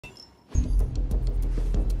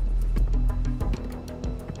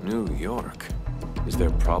New York. Is there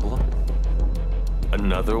a problem?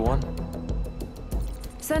 Another one?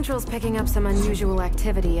 Central's picking up some unusual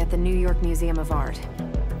activity at the New York Museum of Art.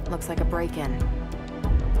 Looks like a break-in.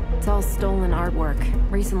 It's all stolen artwork,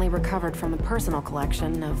 recently recovered from the personal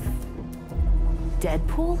collection of...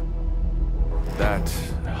 Deadpool? That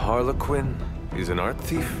Harlequin is an art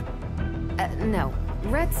thief? No.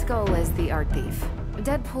 Red Skull is the art thief.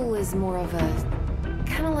 Deadpool is more of a...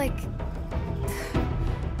 kinda like...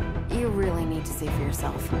 You really need to see for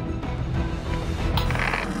yourself.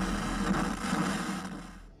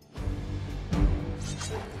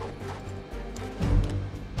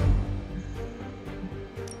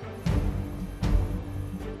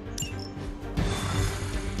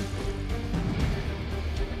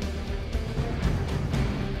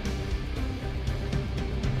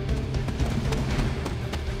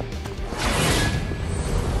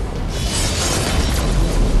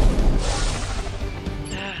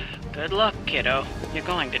 Good luck, kiddo. You're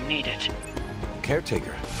going to need it.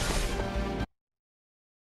 Caretaker.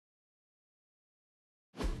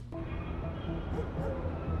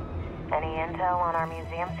 Any intel on our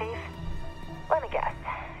museum thief? Let me guess.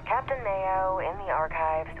 Captain Mayo in the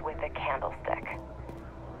archives with a candlestick.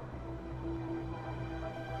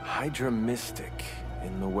 Hydra Mystic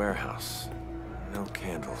in the warehouse. No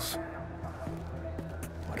candles.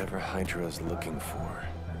 Whatever Hydra is looking for,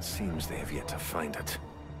 it seems they have yet to find it.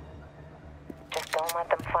 Just don't let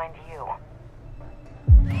them find you.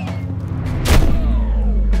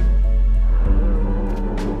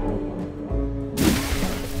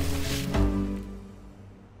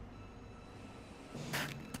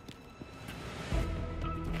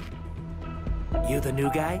 You the new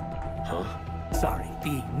guy? Huh? Sorry,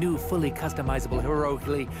 the new fully customizable,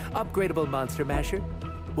 heroically upgradable Monster Masher?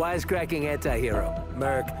 Wisecracking anti-hero.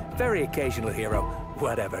 Merc, very occasional hero.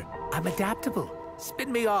 Whatever. I'm adaptable.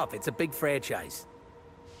 Spin me off, it's a big franchise.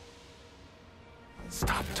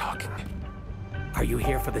 Stop talking. Are you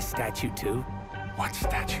here for the statue too? What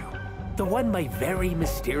statue? The one my very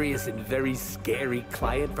mysterious and very scary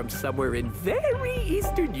client from somewhere in very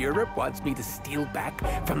Eastern Europe wants me to steal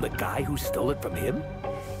back from the guy who stole it from him?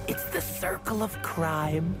 It's the Circle of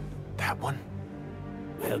Crime. That one?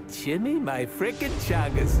 Well, Jimmy, my frickin'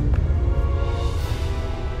 chungus.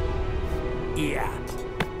 Yeah,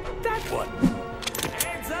 that one.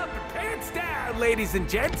 Hands up and pants down, ladies and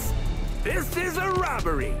gents. This is a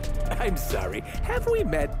robbery. I'm sorry, have we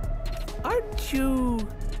met? Aren't you...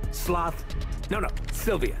 Sloth? No,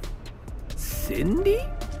 Sylvia. Cindy?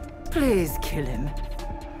 Please kill him.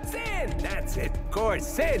 Sin, that's it. Of course,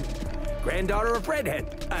 Sin. Granddaughter of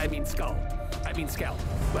Redhead. I mean Skull. I mean Skull.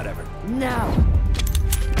 Whatever. No.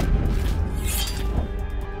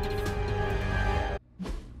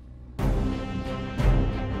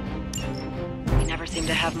 You never seem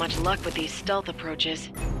to have much luck with these stealth approaches.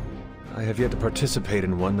 I have yet to participate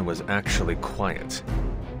in one that was actually quiet.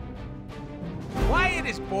 Quiet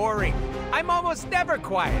is boring. I'm almost never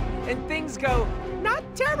quiet, and things go not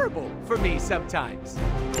terrible for me sometimes.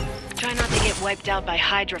 Try not to get wiped out by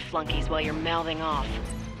Hydra flunkies while you're mouthing off.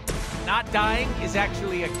 Not dying is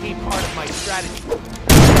actually a key part of my strategy.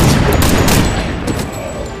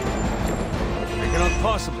 They cannot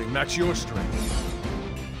possibly match your strength.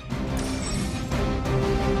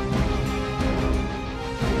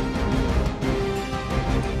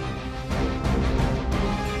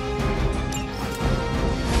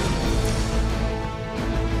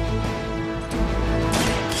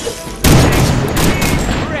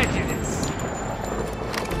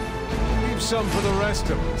 Some for the rest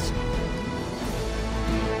of us.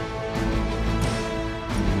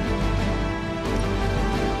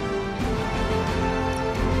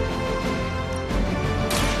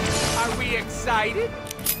 Are we excited?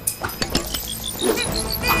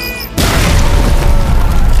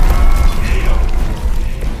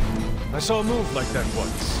 I saw a move like that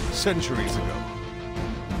once, centuries ago.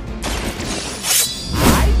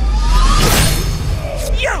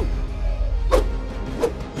 You!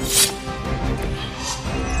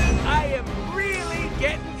 I am really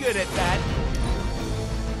getting good at that.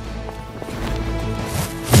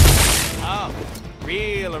 Oh,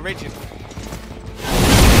 real original.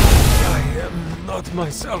 I am not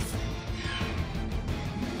myself.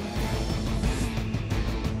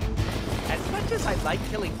 As much as I like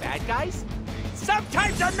killing bad guys,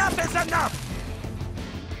 sometimes enough is enough!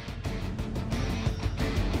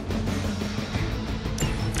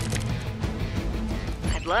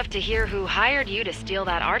 I'd love to hear who hired you to steal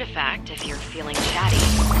that artifact if you're feeling chatty.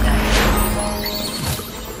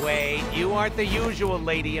 Wait, you aren't the usual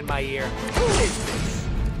lady in my ear. Who is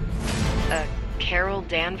this? Carol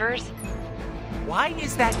Danvers? Why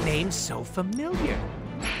is that name so familiar?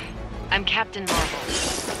 I'm Captain Marvel.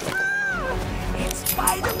 It's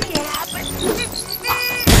finally happened!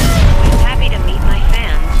 I'm happy to meet my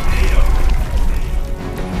fans.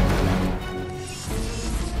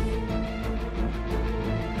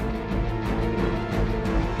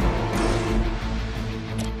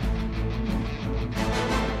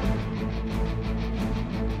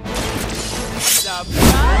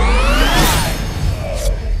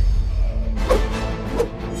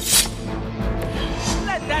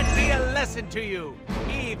 Let that be a lesson to you,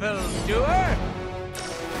 evildoer!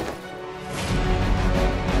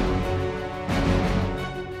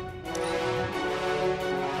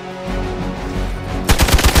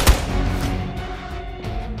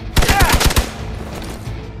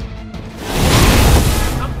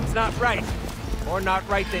 Something's not right. Or not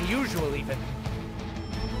right than usual, even.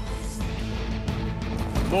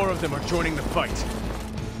 More of them are joining the fight.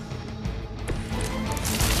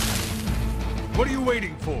 What are you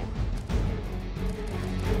waiting for?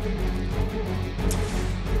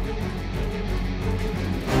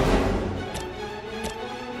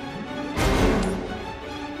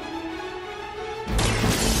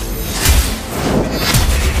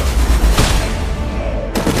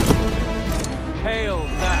 Hail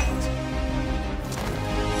that!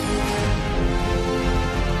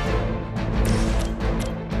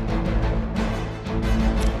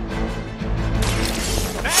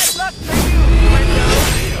 Bad luck for you, Window!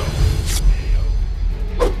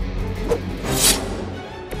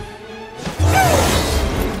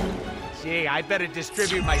 Gee, I better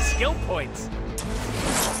distribute my skill points.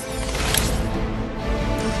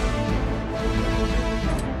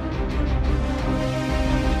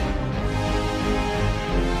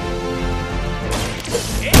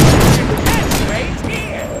 It's right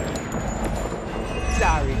here!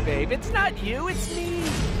 Sorry, babe, it's not you, it's me.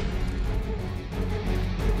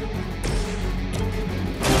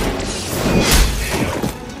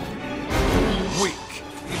 Weak,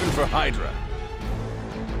 even for Hydra.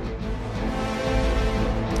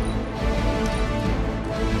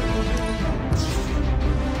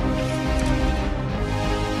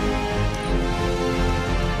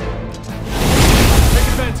 Take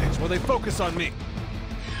advantage while they focus on me.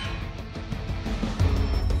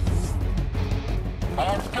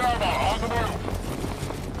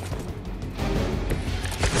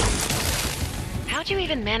 How'd you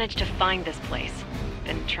even manage to find this place?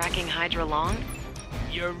 Been tracking Hydra long?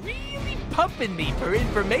 You're really pumping me for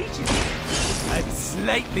information. I'm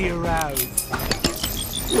slightly aroused. One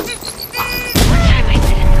time I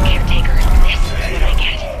sit in for caretaker, this is what I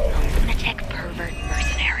get. A lunatic pervert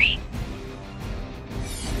mercenary.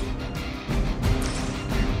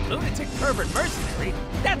 Lunatic pervert mercenary?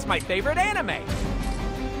 That's my favorite anime.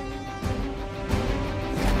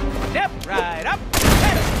 Step right up.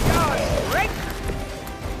 Let's go straight.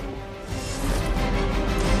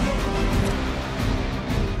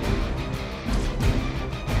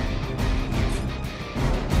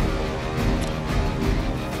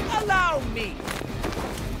 Allow me.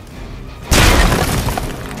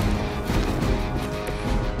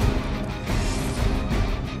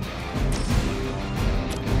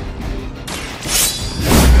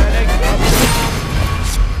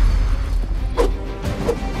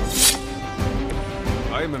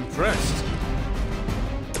 I am impressed.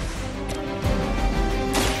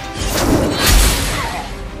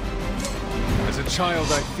 As a child,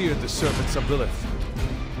 I feared the servants of Lilith.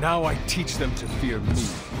 Now I teach them to fear me.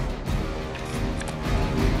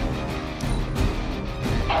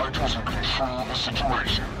 Hydra's in control of the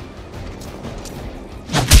situation.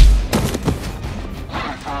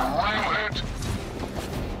 Ready for a real hit?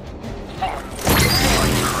 Fire.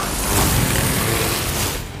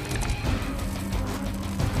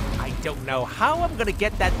 I don't know how I'm gonna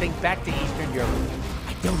get that thing back to Eastern Europe.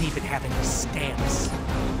 I don't even have any stamps.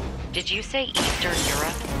 Did you say Eastern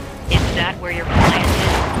Europe? Is that where your client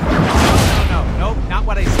No, not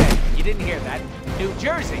what I said. You didn't hear that. New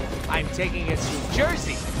Jersey. I'm taking it to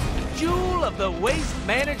Jersey. Jewel of the waste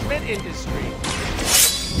management industry.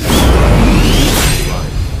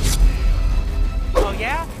 Oh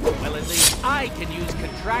yeah? Well, at least I can use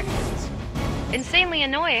contractions. is? Insanely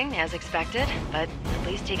annoying, as expected, but at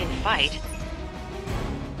least he can fight.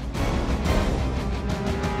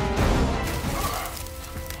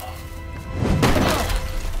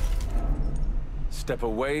 Step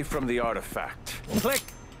away from the artifact. Click!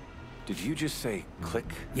 Did you just say click?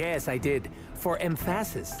 Yes, I did. For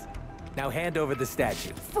emphasis. Now hand over the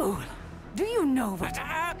statue. Fool! Do you know what?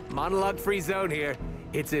 Monologue-free zone here.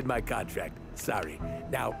 It's in my contract. Sorry.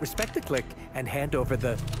 Now, respect the click and hand over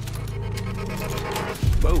the...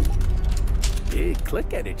 Whoa. Big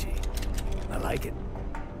click energy. I like it.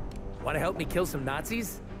 Want to help me kill some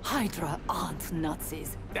Nazis? Hydra aren't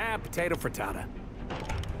Nazis. Ah, potato frittata.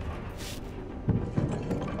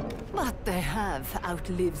 What they have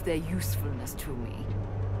outlives their usefulness to me.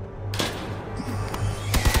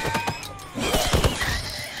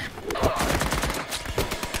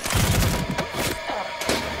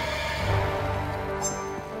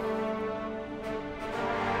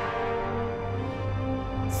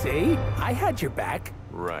 See? I had your back.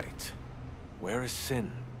 Right. Where is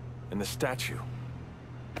Sin? And the statue?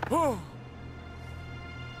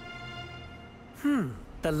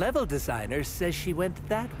 The level designer says she went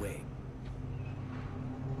that way.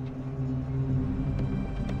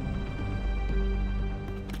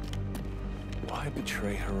 Why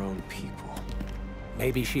betray her own people?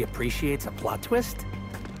 Maybe she appreciates a plot twist?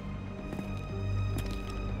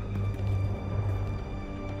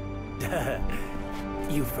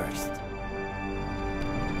 You first.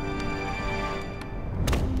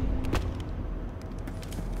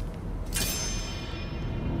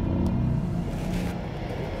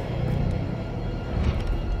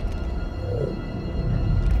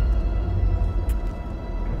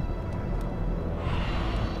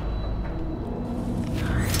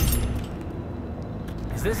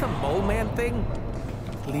 Is this a mole man thing?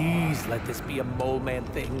 Please let this be a mole man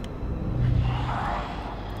thing.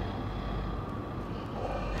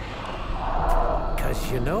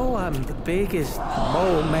 Cause you know I'm the biggest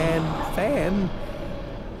mole man fan.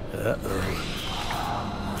 Uh-oh.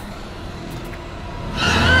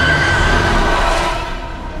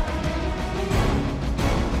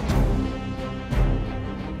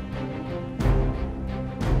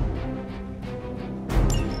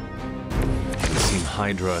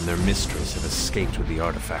 Hydra and their mistress have escaped with the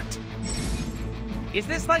artifact. Is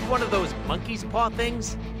this like one of those monkey's paw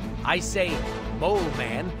things? I say mole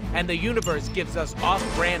man, and the universe gives us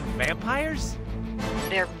off-brand vampires?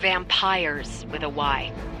 They're vampires with a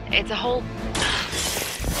Y. It's a whole...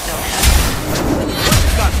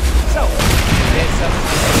 So, there's some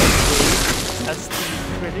esteemed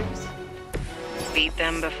critters? Beat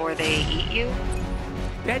them before they eat you?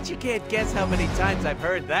 Bet you can't guess how many times I've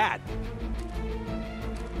heard that.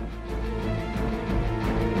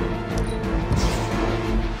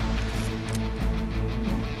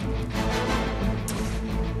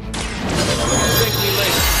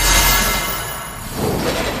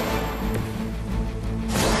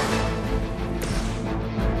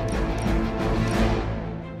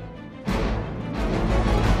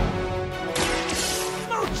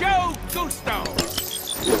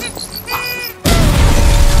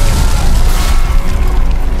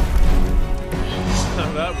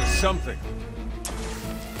 That was something.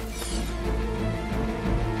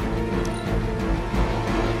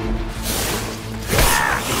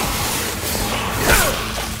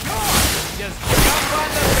 Just jump on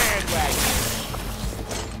the bandwagon.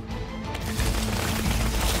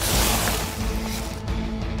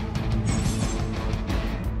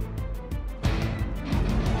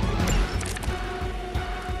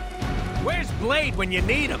 Where's Blade when you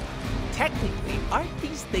need him? Technically, aren't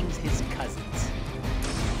these things his cousins?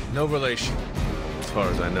 No relation, as far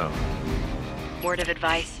as I know. Word of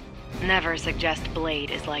advice, never suggest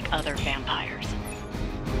Blade is like other vampires.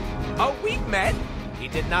 Oh, we've met. He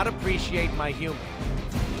did not appreciate my humor.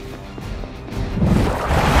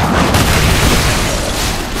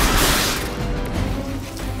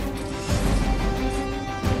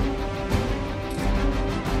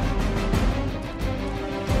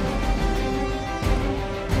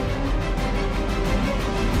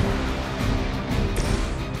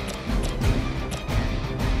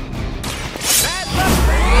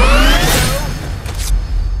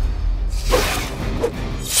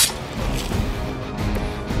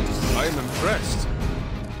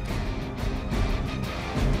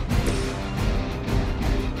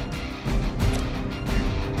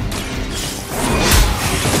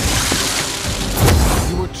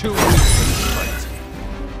 Too weak for this fight.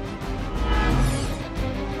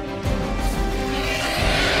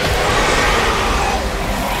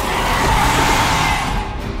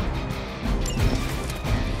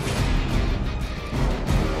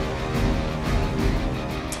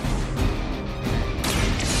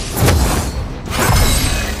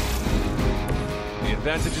 The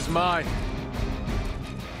advantage is mine.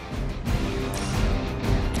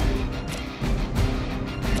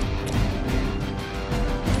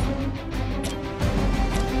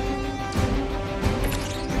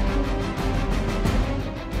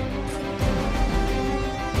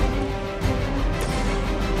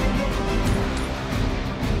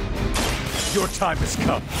 Your time has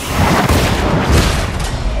come.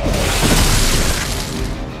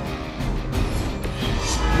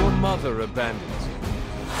 mother abandons you.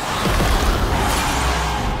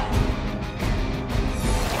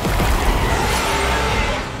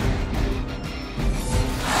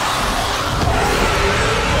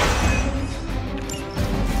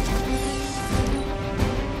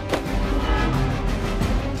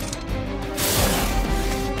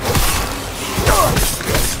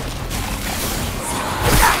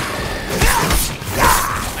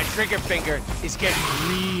 Trigger finger is getting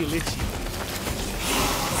real itchy.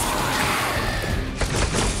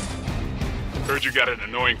 Heard you got an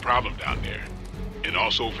annoying problem down there. And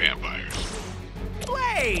also vampires.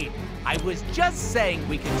 Wait! I was just saying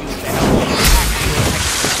we could do better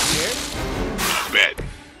here. Bet.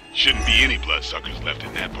 Shouldn't be any bloodsuckers left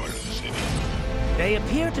in that part of the city. They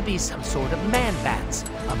appear to be some sort of man-bats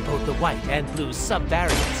of both the white and blue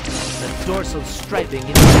subvariants. The dorsal striping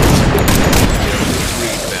is...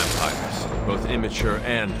 Breed vampires, both immature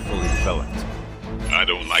and fully developed. I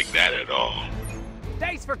don't like that at all.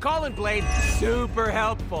 Thanks for calling, Blade. Super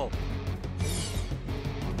helpful.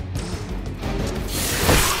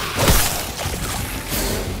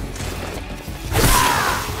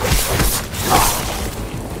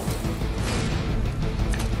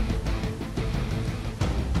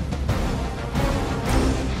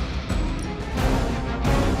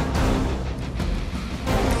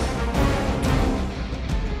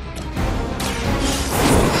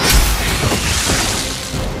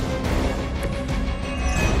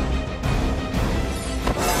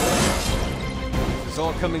 It's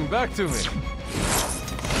all coming back to me.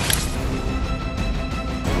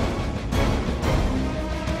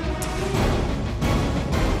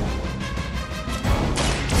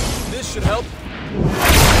 This should help.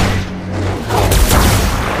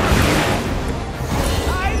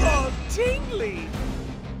 I'm all tingly.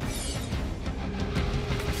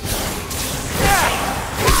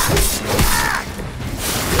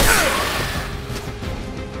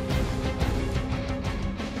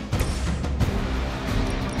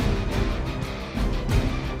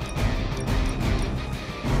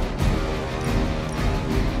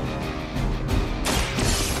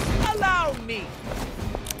 Allow me.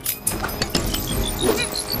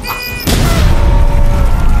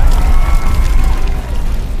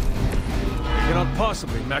 I cannot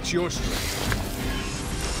possibly match your strength.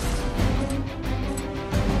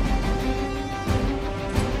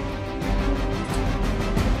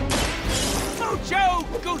 Mojo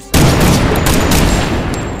Goose.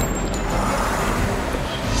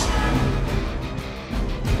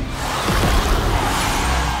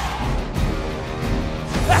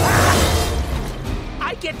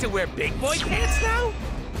 I get to wear big boy pants now?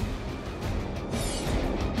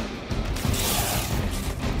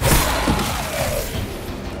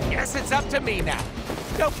 Guess it's up to me now.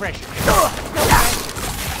 No pressure. No pressure.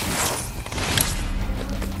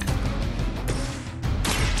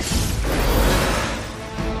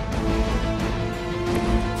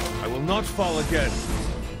 I will not fall again.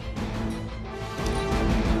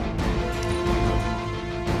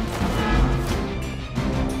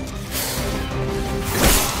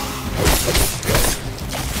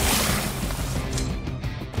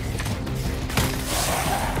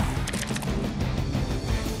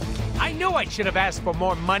 I knew I should have asked for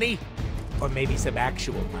more money. Or maybe some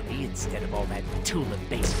actual money instead of all that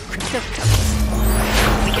Tula-based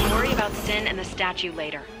cryptocurrency. We can worry about Sin and the statue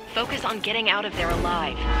later. Focus on getting out of there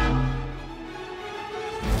alive.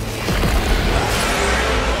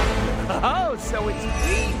 Oh, so it's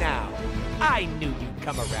me now. I knew you'd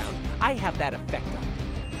come around. I have that effect on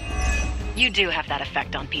you. You do have that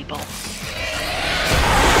effect on people.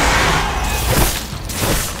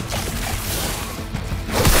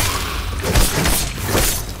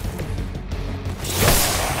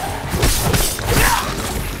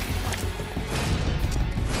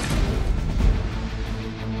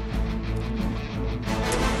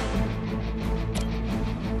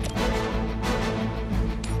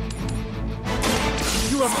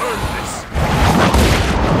 You have earned this.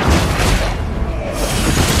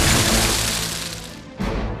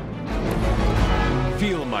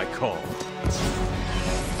 Feel my call.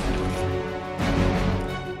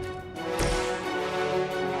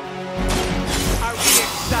 Are we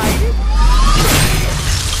excited?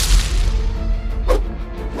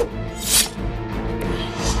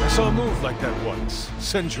 I saw a move like that once,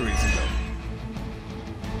 centuries ago.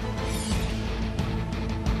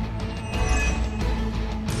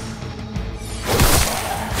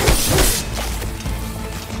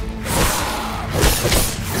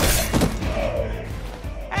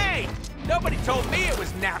 Hey! Nobody told me it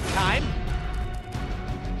was nap time.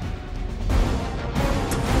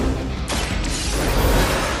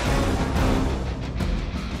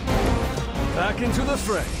 back into the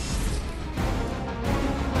fray.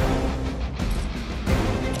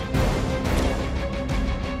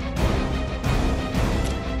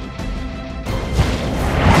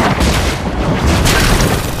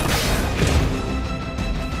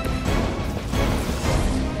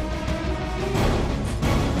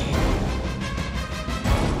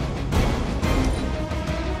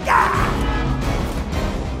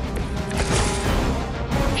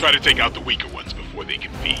 Try to take out the weaker ones before they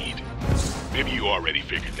can feed. Maybe you already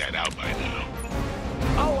figured that out by now.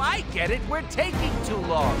 Oh, I get it. We're taking too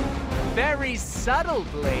long. Very subtle,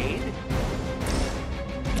 Blade.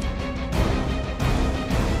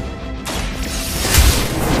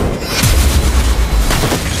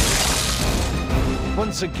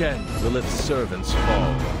 Once again, Lilith's servants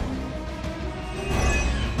fall.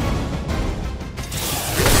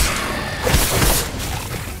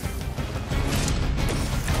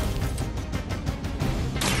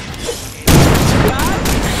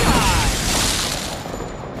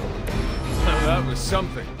 That was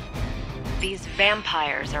something. These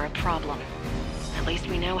vampires are a problem. At least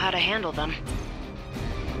we know how to handle them.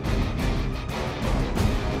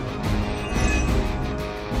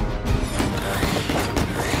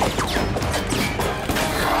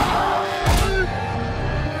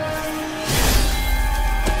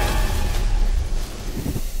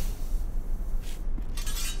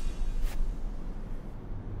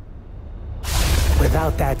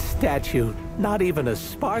 Without that statue, not even a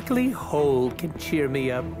sparkly hole can cheer me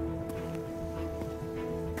up.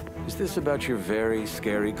 Is this about your very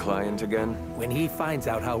scary client again? When he finds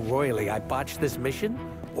out how royally I botched this mission,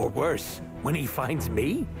 or worse, when he finds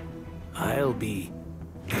me, I'll be...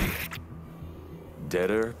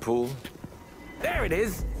 Deader, Pool? There it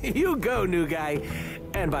is! You go, new guy!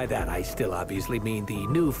 And by that, I still obviously mean the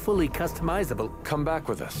new, fully customizable... Come back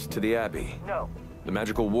with us to the Abbey. No. The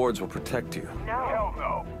magical wards will protect you. No. Hell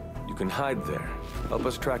no. You can hide there. Help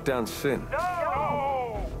us track down Sin.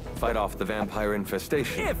 No! Fight off the vampire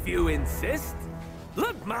infestation. If you insist.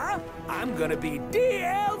 Look, Ma, I'm gonna be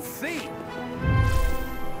DLC.